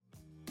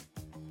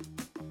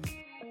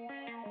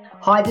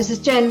Hi, this is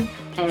Jen.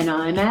 And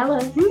I'm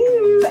Alice.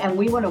 Woo! And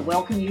we want to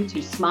welcome you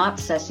to Smart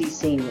Sassy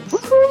Seniors.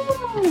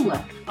 Woo-hoo!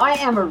 I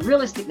am a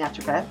realistic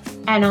naturopath.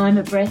 And I'm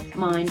a breath,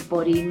 mind,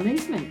 body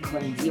movement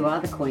queen. You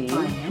are the queen.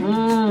 I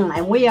am.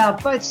 And we are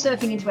both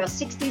surfing into our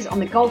 60s on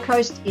the Gold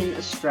Coast in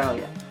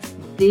Australia.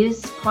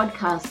 This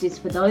podcast is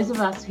for those of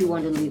us who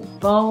want to live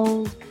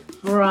bold,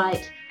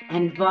 bright,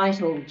 and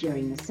vital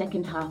during the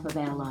second half of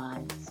our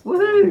lives.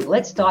 Woohoo!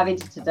 Let's dive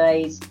into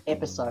today's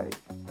episode.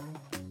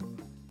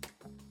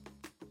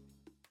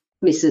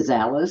 Mrs.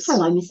 Alice.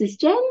 Hello, Mrs.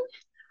 Jen.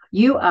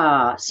 You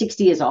are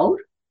 60 years old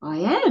I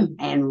am.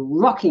 and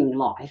rocking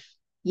life.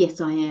 Yes,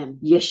 I am.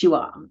 Yes, you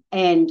are.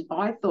 And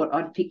I thought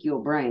I'd pick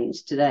your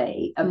brains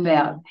today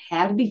about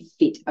how to be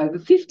fit over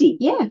 50.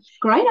 Yeah,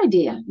 great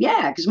idea.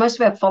 Yeah, because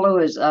most of our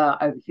followers are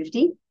over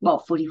 50,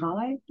 well,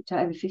 45 to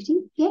over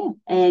 50. Yeah.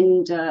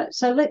 And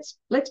so let's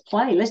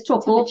play. Let's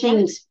talk all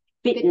things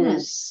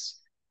fitness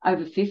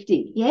over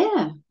 50.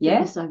 Yeah. Yeah?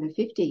 Fitness over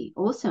 50.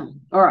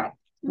 Awesome. All right.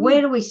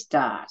 Where do we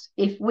start?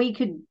 If we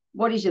could,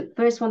 what is the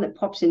first one that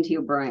pops into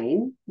your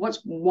brain?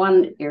 What's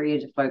one area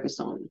to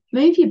focus on?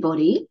 Move your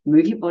body.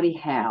 Move your body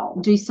how?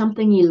 Do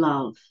something you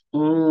love.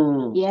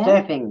 Yeah.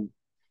 Surfing.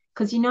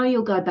 Because you know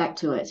you'll go back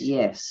to it.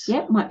 Yes.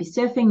 Yep, might be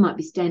surfing, might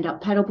be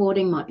stand-up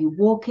paddleboarding, might be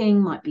walking,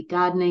 might be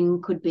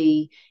gardening, could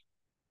be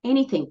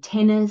anything,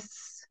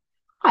 tennis.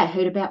 I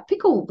heard about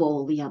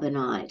pickleball the other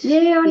night.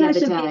 Yeah, I the know other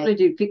some day. people who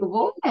do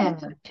pickleball. Yeah.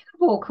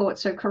 Pickleball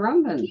courts are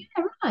Currumbin.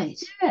 Yeah,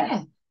 right.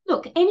 Yeah.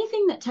 Look,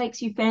 anything that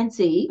takes you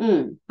fancy,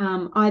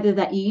 either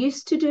that you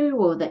used to do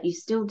or that you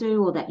still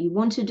do or that you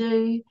want to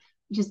do,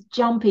 just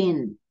jump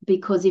in,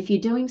 because if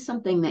you're doing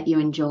something that you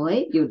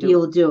enjoy,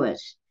 you'll do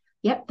it.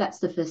 Yep, that's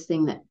the first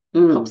thing that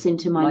pops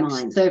into my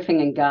mind.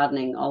 Surfing and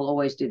gardening, I'll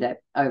always do that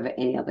over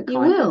any other You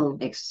kind will.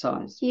 of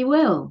exercise. You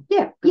will.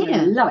 Yeah.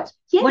 Yeah. I love it.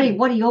 Yeah.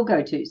 What are your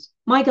go-tos?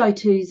 My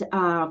go-tos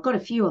are, I've got a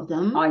few of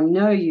them. I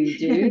know you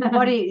do.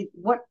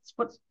 What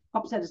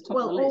pops out as top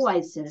of the list?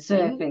 Always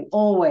surfing.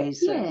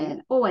 Always surfing.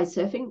 Yeah, always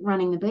surfing,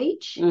 running the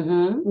beach,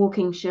 Mm-hmm.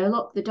 walking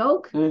Sherlock the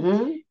dog.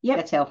 Mm-hmm. Yep.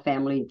 That's our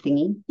family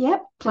thingy.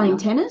 Yep, playing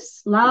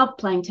tennis. Love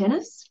playing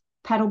tennis.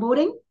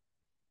 Paddleboarding.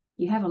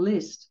 You have a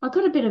list. I've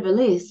got a bit of a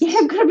list. Yeah,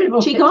 I've got a bit of a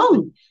Qigong.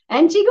 list.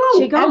 And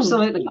Qigong.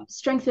 Absolutely.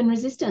 Strength and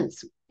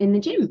resistance in the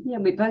gym. Yeah,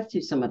 we both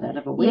do some of that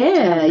every week.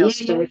 Yeah.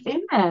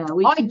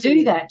 I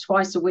do that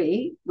twice a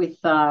week with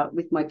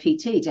my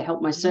PT to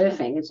help my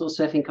surfing. It's all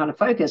surfing kind of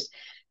focused.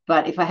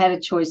 But if I had a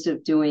choice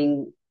of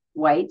doing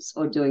weights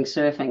or doing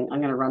surfing, I'm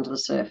going to run to the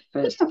surf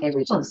first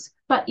every time.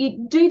 But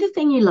you do the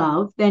thing you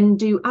love, then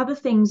do other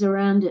things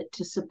around it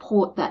to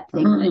support that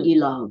thing that you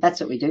love. That's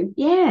what we do.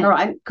 Yeah. All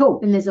right,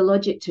 cool. And there's a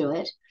logic to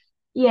it.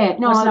 Yeah.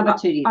 No, What's number 2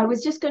 do you I think?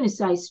 was just going to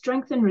say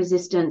strength and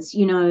resistance.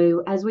 You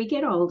know, as we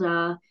get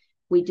older,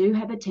 we do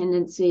have a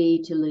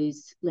tendency to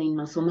lose lean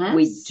muscle mass.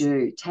 We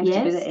do. It takes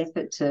a bit of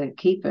effort to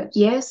keep it.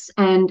 Yes,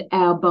 and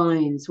our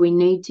bones. We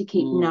need to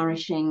keep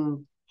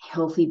nourishing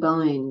healthy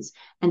bones.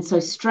 And so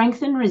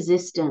strength and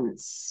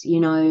resistance, you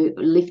know,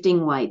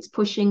 lifting weights,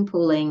 pushing,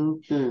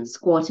 pulling,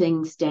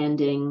 squatting,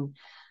 standing,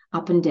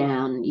 up and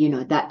down, you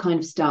know, that kind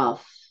of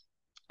stuff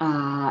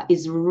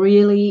is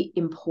really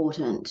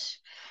important.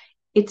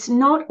 It's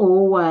not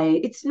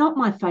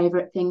my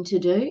favorite thing to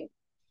do.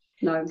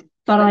 No,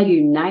 but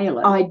you nail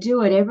it. I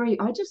do it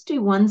I just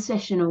do one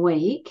session a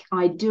week.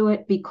 I do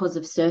it because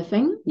of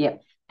surfing.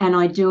 Yep. And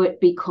I do it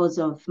because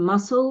of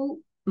muscles.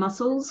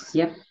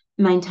 Yep.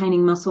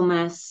 Maintaining muscle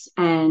mass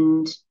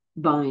and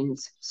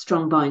bones,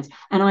 strong bones.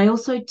 And I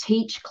also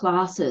teach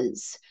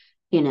classes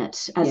in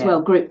it as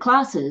well, group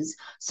classes.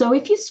 So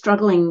if you're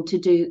struggling to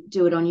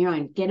do it on your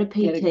own, get a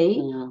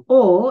PT,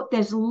 or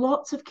there's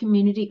lots of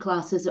community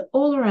classes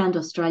all around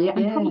Australia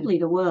and probably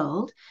the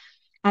world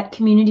at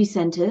community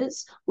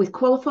centres with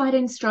qualified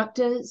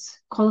instructors,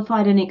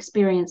 qualified and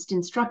experienced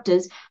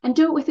instructors, and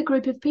do it with a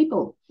group of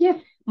people. Yeah.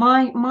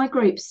 My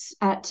group's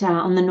at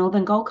on the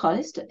Northern Gold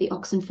Coast at the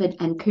Oxenford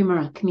and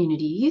Coomera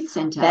Community Youth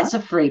Centre. That's a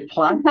free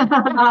plug.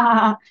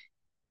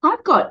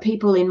 I've got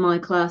people in my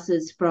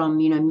classes from,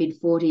 you know,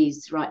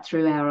 mid-40s right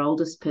through. Our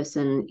oldest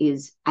person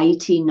is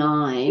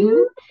 89.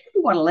 Ooh,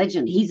 what a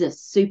legend. He's a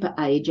super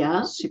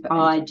ager.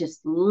 I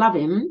just love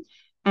him.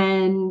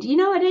 And, you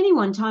know, at any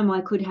one time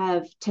I could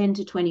have 10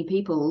 to 20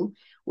 people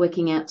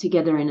working out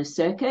together in a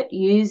circuit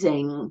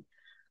using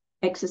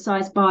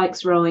exercise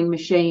bikes, rowing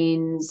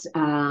machines,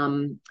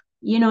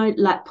 you know,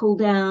 lat pull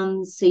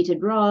downs,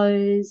 seated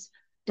rows,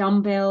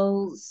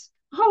 dumbbells,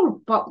 a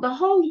whole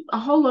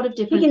lot of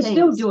different things. He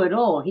can still do it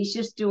all. He's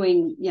just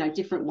doing, you know,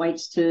 different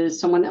weights to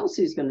someone else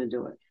who's going to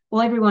do it.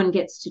 Well, everyone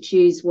gets to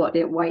choose what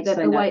their weights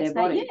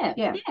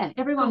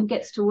everyone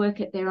gets to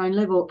work at their own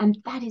level, and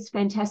that is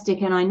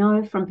fantastic. And I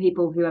know from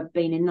people who have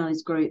been in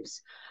those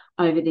groups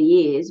over the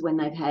years when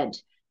they've had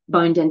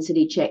bone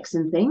density checks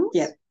and things.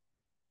 Yep.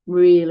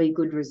 Really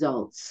good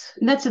results.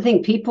 And that's the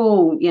thing.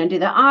 People, you know, do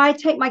that. I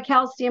take my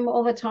calcium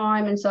all the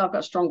time, and so I've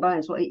got strong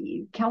bones. Well,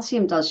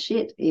 calcium does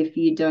shit if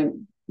you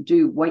don't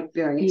do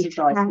weight-bearing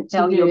exercise to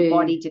tell your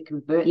body to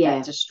convert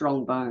that to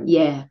strong bone.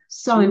 Yeah,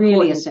 so it's really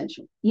important.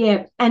 essential.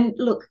 Yeah, and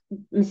look,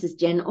 Mrs.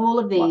 Jen, all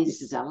of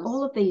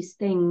these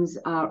things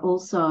are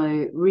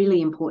also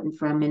really important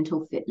for our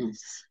mental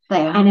fitness.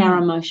 They are. And our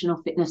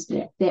emotional fitness.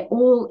 Yeah. They're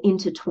all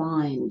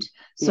intertwined.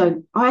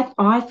 So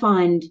I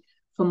find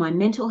for my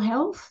mental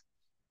health,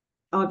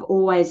 I've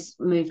always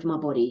moved my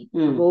body.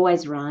 I've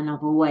always run.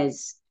 I've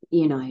always,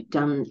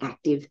 done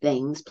active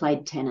things,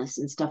 played tennis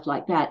and stuff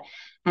like that.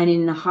 And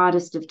in the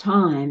hardest of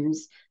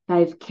times,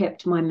 they've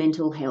kept my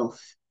mental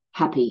health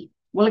happy.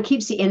 Well, it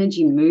keeps the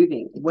energy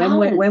moving. When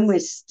we're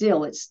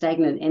still, it's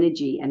stagnant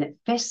energy and it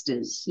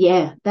festers.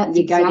 Yeah, that's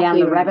you exactly go down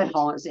the right. rabbit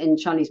hole. In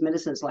Chinese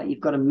medicine, it's like you've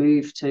got to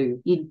move to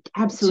you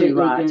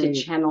absolutely to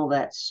channel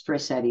that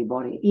stress out of your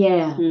body.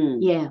 Yeah,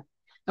 yeah.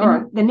 All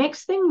right. The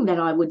next thing that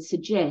I would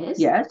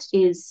suggest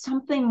is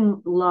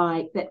something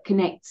like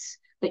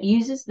that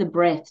uses the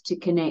breath to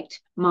connect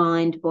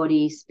mind,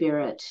 body,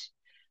 spirit,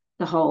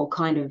 the whole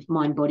kind of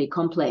mind-body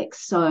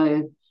complex.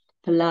 So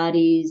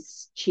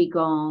Pilates,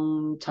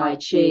 Qigong, Tai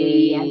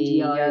Chi, and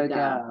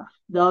yoga.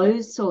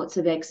 Those sorts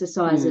of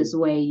exercises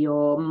where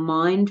you're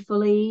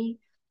mindfully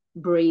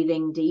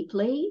breathing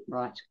deeply,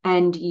 right,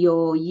 and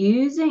you're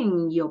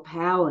using your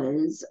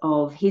powers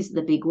of, here's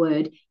the big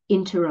word,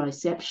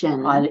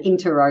 interoception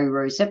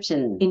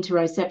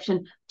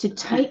to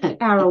take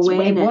our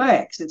awareness. It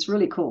works. It's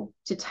really cool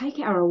to take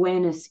our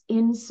awareness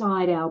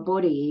inside our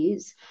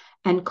bodies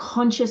and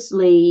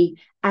consciously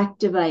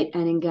activate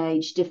and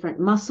engage different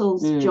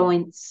muscles,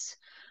 joints,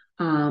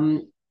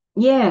 heart,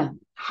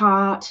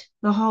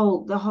 the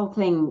whole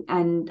thing.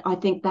 And I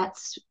think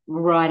that's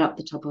right up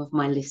the top of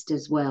my list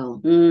as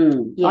well.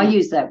 I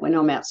use that when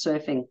I'm out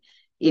surfing.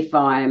 If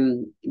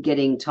I'm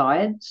getting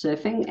tired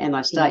surfing and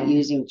I start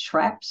using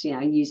traps,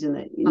 using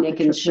the neck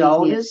and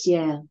shoulders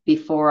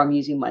before I'm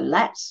using my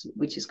lats,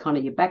 which is kind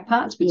of your back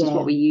parts, which is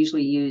what we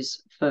usually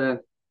use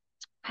for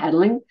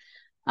paddling.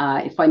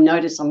 If I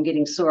notice I'm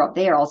getting sore up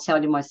there, I'll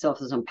tell to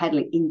myself as I'm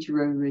paddling,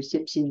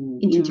 interoception.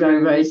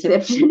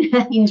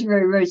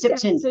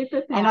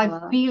 And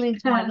I feel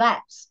into my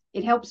lats.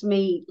 It helps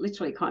me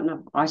literally kind of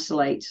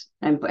isolate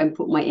and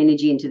put my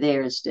energy into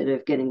there instead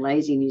of getting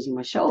lazy and using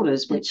my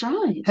shoulders, which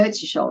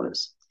hurts your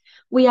shoulders.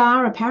 We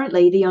are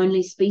apparently the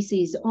only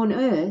species on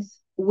Earth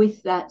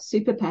with that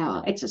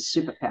superpower. It's a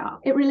superpower.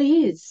 It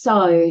really is.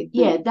 So,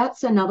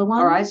 that's another one.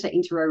 All right, so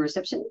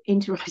interoception.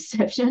 And,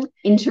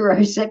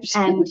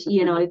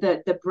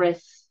 the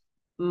breath,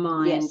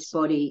 mind,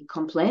 body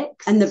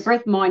complex. And the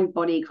breath, mind,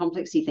 body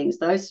complexy things,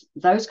 those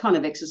kind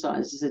of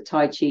exercises, the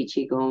Tai Chi,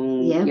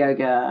 Qigong,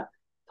 yoga,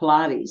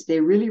 Pilates,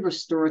 they're really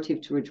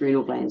restorative to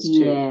adrenal glands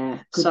too. Yeah.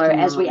 So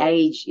as we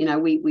age,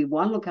 we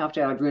want to look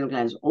after our adrenal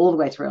glands all the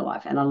way through our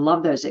life. And I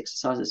love those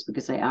exercises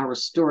because they are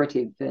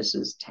restorative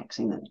versus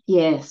taxing them.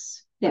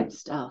 Yes. Good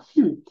stuff.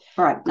 All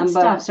right.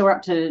 So we're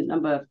up to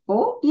number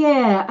 4.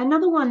 Yeah.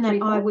 Another one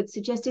that I would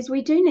suggest is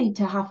we do need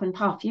to huff and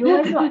puff. You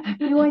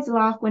always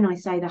laugh when I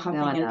say the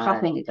huffing and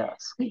puffing. It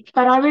does.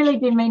 But I really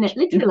do mean it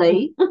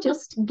literally.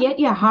 Just get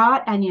your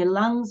heart and your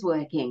lungs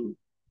working.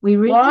 We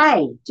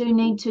really do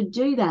need to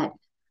do that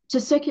to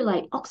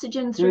circulate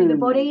oxygen through the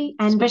body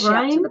and especially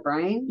brain. Up to the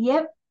brain.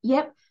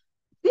 Yep.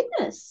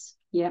 Fitness.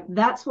 Yep.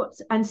 That's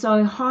and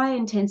so high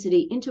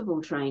intensity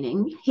interval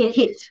training,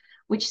 HIIT,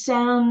 which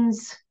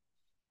sounds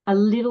a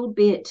little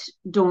bit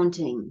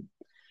daunting,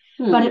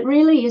 but it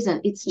really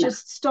isn't. It's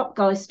just stop,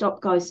 go,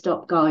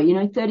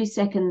 30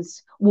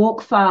 seconds,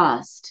 walk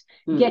fast,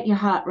 get your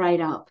heart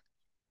rate up,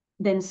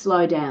 then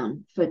slow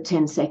down for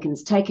 10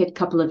 seconds, take a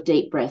couple of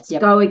deep breaths,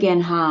 go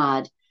again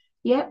hard.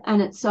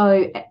 And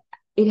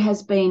it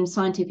has been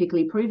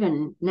scientifically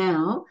proven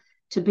now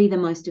to be the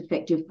most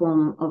effective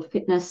form of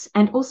fitness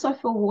and also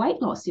for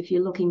weight loss if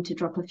you're looking to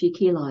drop a few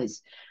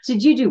kilos. So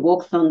did you do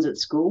walkathons at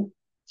school?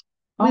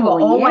 We were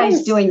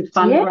always doing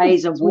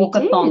fundraiser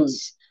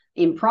walkathons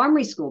in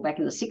primary school back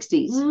in the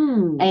 60s.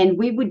 And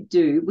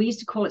we used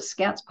to call it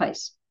Scouts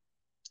Pace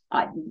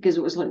because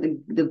it was like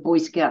the Boy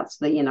Scouts,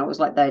 it was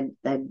like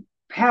they'd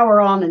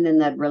power on and then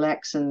they'd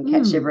relax and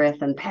catch their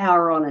breath and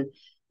power on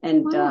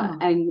and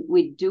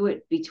we'd do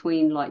it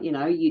between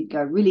you'd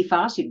go really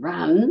fast, you'd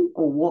run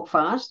or walk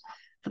fast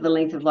for the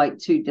length of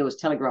there was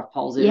telegraph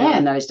poles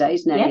in those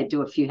days. Now you'd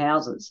do a few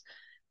houses,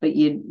 but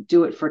you'd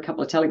do it for a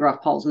couple of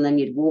telegraph poles and then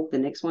you'd walk the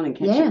next one and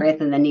catch your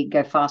breath and then you'd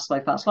go fast,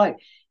 slow.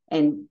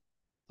 And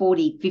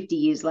 40, 50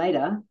 years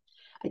later,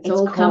 it's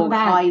all come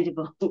back.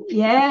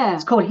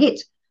 It's called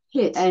HIIT.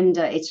 And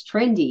it's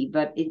trendy,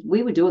 but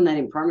we were doing that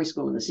in primary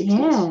school in the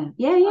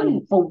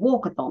 60s. For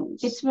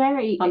walkathons. It's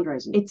very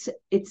fundraising.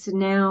 It's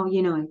now,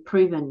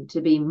 proven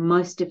to be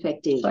most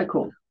effective. So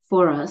cool.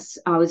 For us.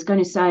 I was going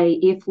to say,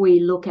 if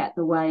we look at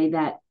the way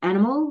that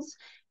animals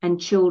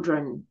and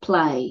children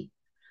play,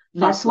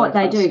 That's what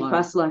they do. Slow.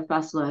 Fast, slow,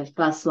 fast, slow,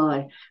 fast,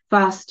 slow,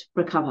 fast,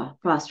 recover,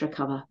 fast,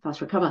 recover,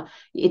 fast, recover.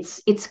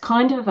 It's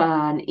kind of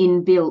an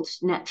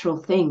inbuilt natural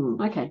thing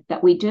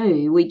that we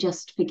do. We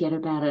just forget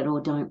about it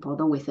or don't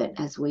bother with it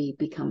as we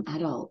become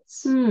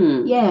adults.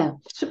 Yeah.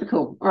 Super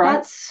cool. All right.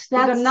 That's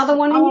got another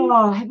one in you?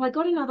 Oh, have I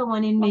got another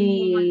one in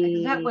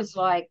me? That was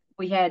like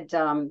we had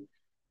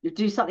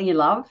do something you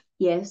love.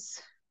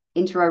 Yes.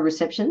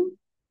 Interoception.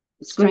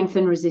 Strength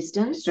and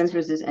resistance. Strength,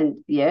 resistance,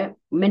 and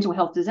mental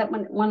health. Is that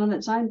one on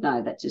its own?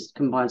 No, that just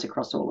combines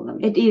across all of them.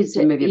 It is.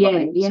 To move your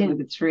body. Yeah. So we've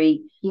got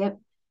 3. Yep.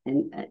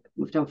 And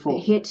we've done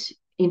 4. HIIT,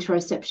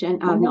 interoception.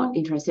 Not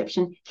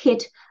interoception.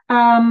 HIIT.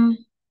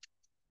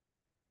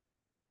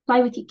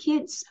 Play with your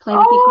kids. Play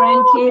with your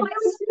grandkids. Play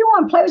with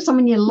anyone. Play with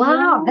someone you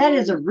love. Yeah. That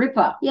is a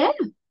ripper. Yeah.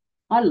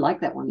 I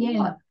like that one.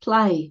 Yeah.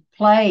 Play.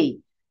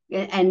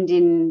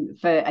 And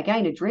for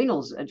again,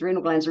 adrenal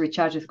glands are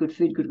recharged with good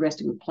food, good rest,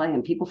 and good play,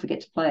 and people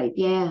forget to play.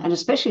 Yeah. And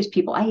especially as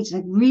people age,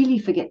 they really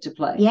forget to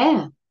play.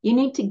 Yeah. You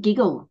need to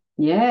giggle.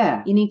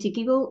 Yeah. You need to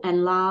giggle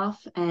and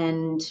laugh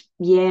and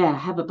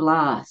have a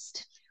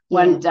blast.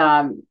 One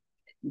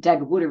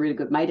David Wood, a really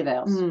good mate of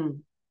ours.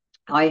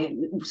 I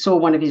saw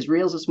one of his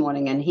reels this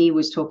morning, and he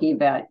was talking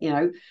about,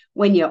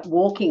 when you're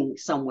walking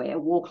somewhere,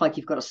 walk like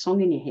you've got a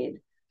song in your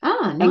head.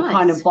 Ah, nice. And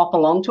kind of bop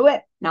along to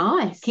it.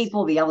 Nice. Keep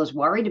all the others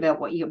worried about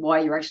why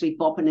you're actually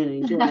bopping and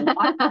enjoying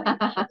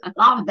life.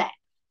 Love that.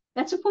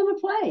 That's a form of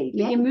play.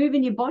 Yeah. You're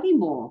moving your body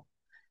more.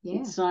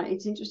 Yeah.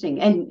 It's interesting.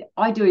 And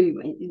I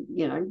do,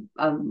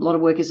 a lot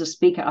of work as a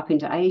speaker up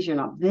into Asia and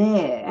up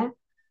there.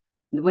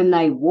 When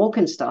they walk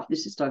and stuff,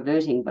 this is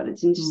diverting, but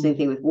it's an interesting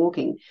thing with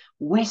walking.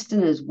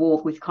 Westerners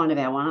walk with kind of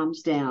our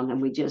arms down,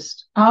 and we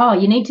just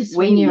you need to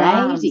swing your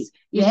arms.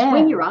 You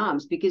swing your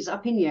arms because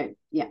up in your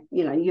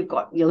you've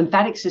got your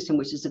lymphatic system,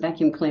 which is the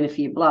vacuum cleaner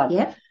for your blood.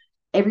 Yeah.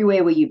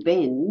 Everywhere where you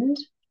bend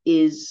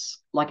is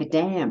like a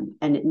dam,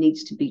 and it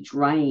needs to be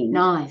drained.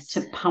 Nice.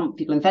 To pump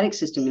your lymphatic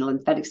system. Your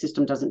lymphatic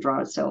system doesn't drain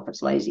itself;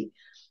 it's lazy.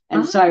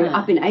 And so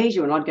up in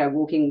Asia, and I'd go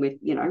walking with,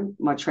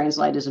 my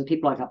translators and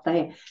people like up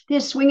there, they're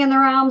swinging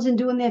their arms and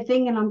doing their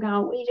thing. And I'm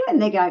going, what are you doing?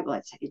 And they go,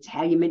 well, it's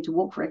how you're meant to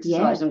walk for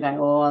exercise. Yeah. I'm going,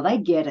 oh, they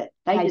get it.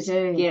 They just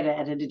get it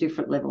at a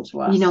different level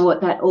to us. You know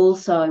what? That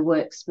also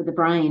works for the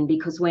brain,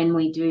 because when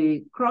we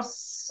do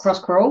cross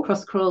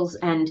crawls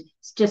and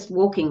just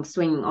walking,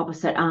 swinging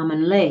opposite arm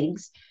and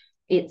legs,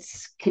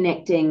 it's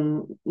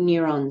connecting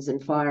neurons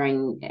and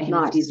firing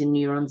hemispheres and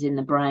neurons in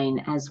the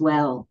brain as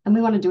well. And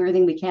we want to do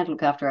everything we can to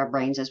look after our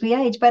brains as we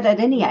age, but at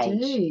any age,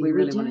 we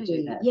really want to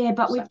do that. Yeah,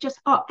 but we've just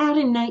out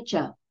in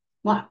nature.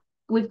 What?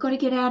 We've got to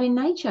get out in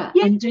nature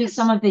and do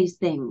some of these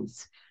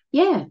things.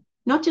 Yeah,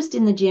 not just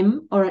in the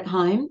gym or at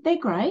home. They're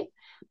great,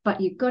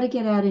 but you've got to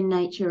get out in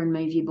nature and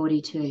move your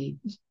body too.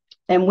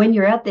 And when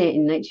you're out there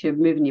in nature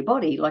moving your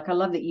body, like I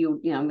love that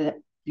with that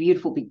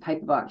beautiful big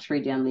paperbark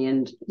tree down the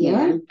end,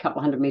 a couple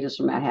of 100 meters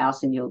from our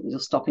house, and you'll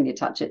stop and you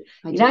touch it.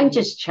 You don't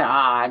just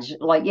charge.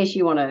 Like, yes,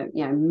 you want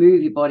to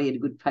move your body at a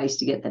good pace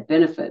to get that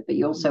benefit, but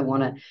you also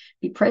want to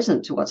be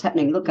present to what's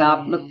happening. Look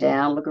up, look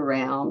down, look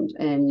around,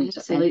 and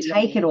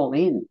take it all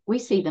in. We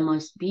see the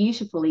most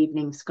beautiful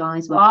evening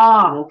skies when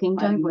we're walking,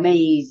 don't we?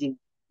 Amazing.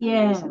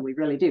 Yeah, amazing. We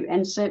really do.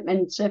 And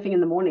surfing in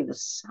the morning, the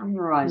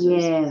sunrises.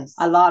 Yes,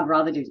 I'd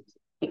rather do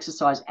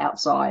exercise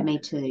outside. Me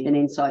too. Than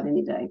inside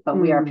any day. But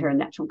we are a pair of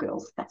natural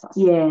girls. That's us.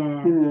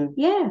 Yeah.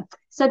 Yeah.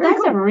 So very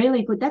that's good. A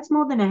really good. That's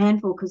more than a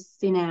handful, because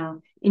in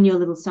your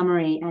little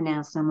summary and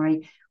our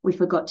summary, we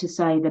forgot to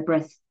say the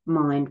breath,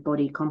 mind,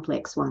 body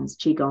complex ones: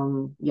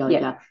 qigong,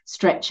 yoga,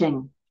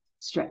 stretching,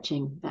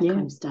 that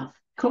kind of stuff.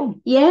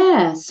 Cool.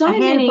 Yeah. So a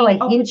many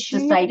handful of hints to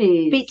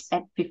say fit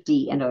at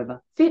 50 and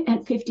over. Fit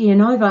at 50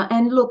 and over.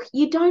 And look,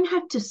 you don't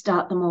have to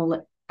start them all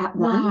at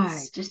once.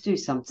 No, just do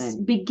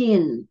something.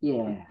 Begin.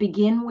 Yeah.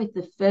 Begin with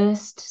the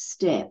first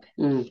step,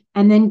 and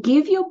then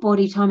give your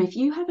body time. If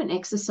you haven't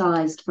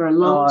exercised for a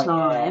long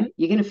time,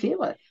 you're going to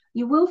feel it.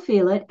 You will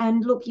feel it.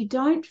 And look, you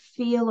don't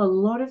feel a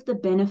lot of the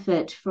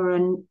benefit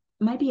for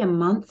maybe a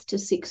month to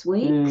 6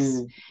 weeks,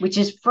 which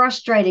is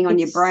frustrating on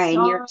your brain.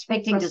 So you're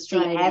expecting to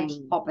see abs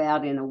pop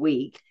out in a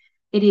week.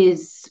 It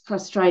is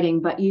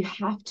frustrating, but you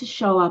have to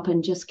show up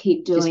and just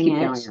keep doing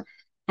it.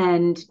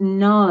 And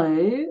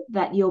know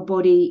that your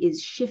body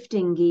is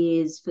shifting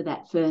gears for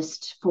that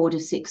first 4 to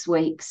 6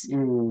 weeks,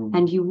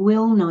 and you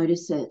will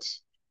notice it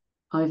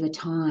over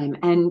time,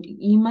 and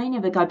you may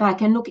never go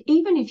back. And look,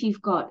 even if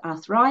you've got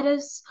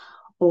arthritis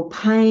or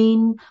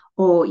pain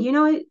or,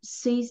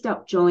 seized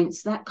up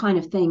joints, that kind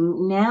of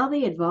thing, now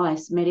the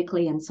advice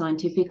medically and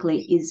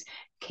scientifically is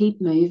keep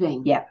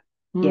moving. Yeah,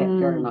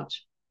 very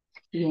much.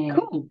 Yeah.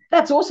 Cool.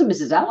 That's awesome,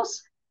 Mrs.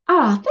 Alice.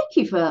 Thank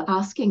you for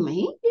asking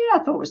me. Yeah,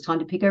 I thought it was time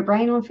to pick her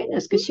brain on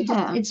fitness, because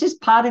it's just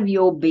part of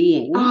your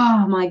being.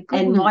 Oh, my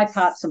goodness. And my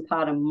part's a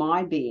part of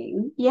my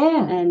being.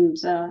 Yeah. And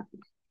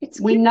it's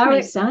kept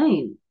me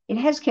sane. It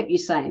has kept you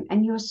sane.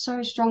 And you're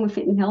so strong and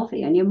fit and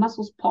healthy, and your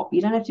muscles pop.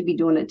 You don't have to be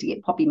doing it to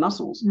get poppy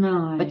muscles.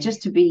 No. But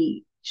just to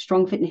be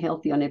strong, fit and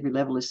healthy on every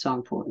level is so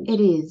important.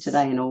 It is.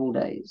 Today and all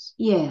days.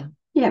 Yeah.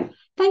 Yeah.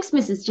 Thanks,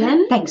 Mrs.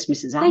 Jen. Thanks,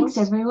 Mrs. Alice. Thanks,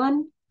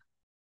 everyone.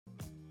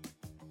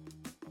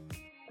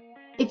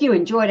 If you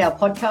enjoyed our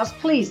podcast,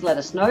 please let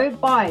us know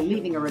by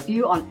leaving a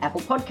review on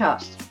Apple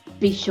Podcasts.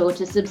 Be sure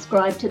to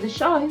subscribe to the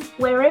show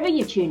wherever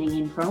you're tuning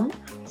in from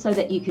so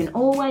that you can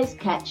always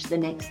catch the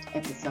next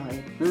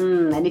episode.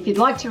 And if you'd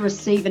like to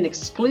receive an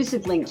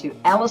exclusive link to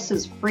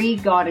Alice's free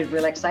guided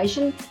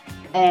relaxation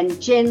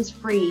and Jen's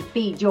free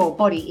Feed Your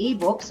Body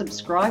ebook,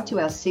 subscribe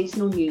to our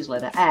seasonal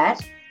newsletter at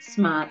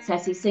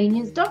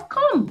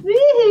smartsassyseniors.com.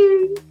 Woohoo!